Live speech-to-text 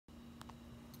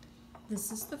This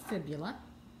is the fibula.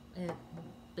 It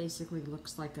basically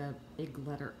looks like a big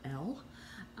letter L.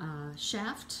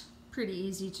 Shaft, pretty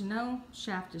easy to know.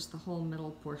 Shaft is the whole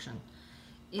middle portion.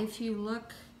 If you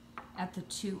look at the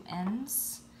two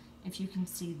ends, if you can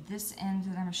see, this end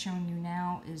that I'm showing you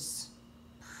now is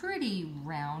pretty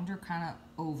round or kind of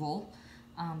oval,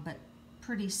 but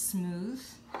pretty smooth.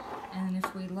 And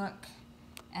if we look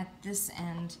at this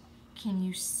end, can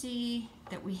you see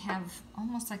that we have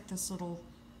almost like this little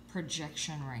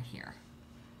projection right here?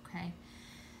 Okay,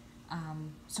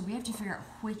 so we have to figure out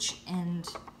which end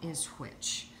is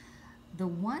which. The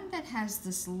one that has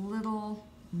this little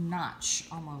notch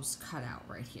almost cut out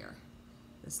right here,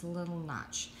 this little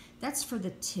notch, that's for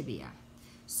the tibia.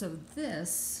 So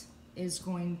this is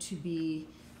going to be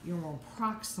your more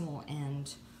proximal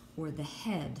end, or the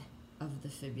head of the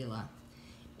fibula,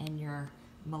 and your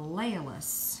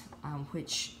malleolus,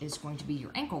 which is going to be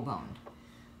your ankle bone,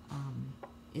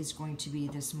 is going to be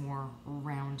this more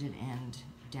rounded end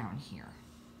down here.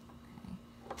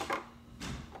 Okay.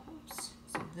 Oops.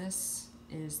 So this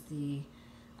is the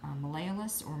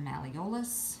malleolus or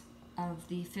malleolus of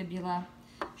the fibula.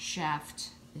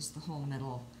 Shaft is the whole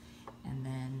middle, and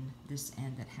then this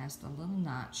end that has the little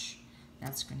notch,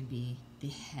 that's going to be the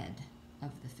head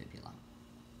of the fibula.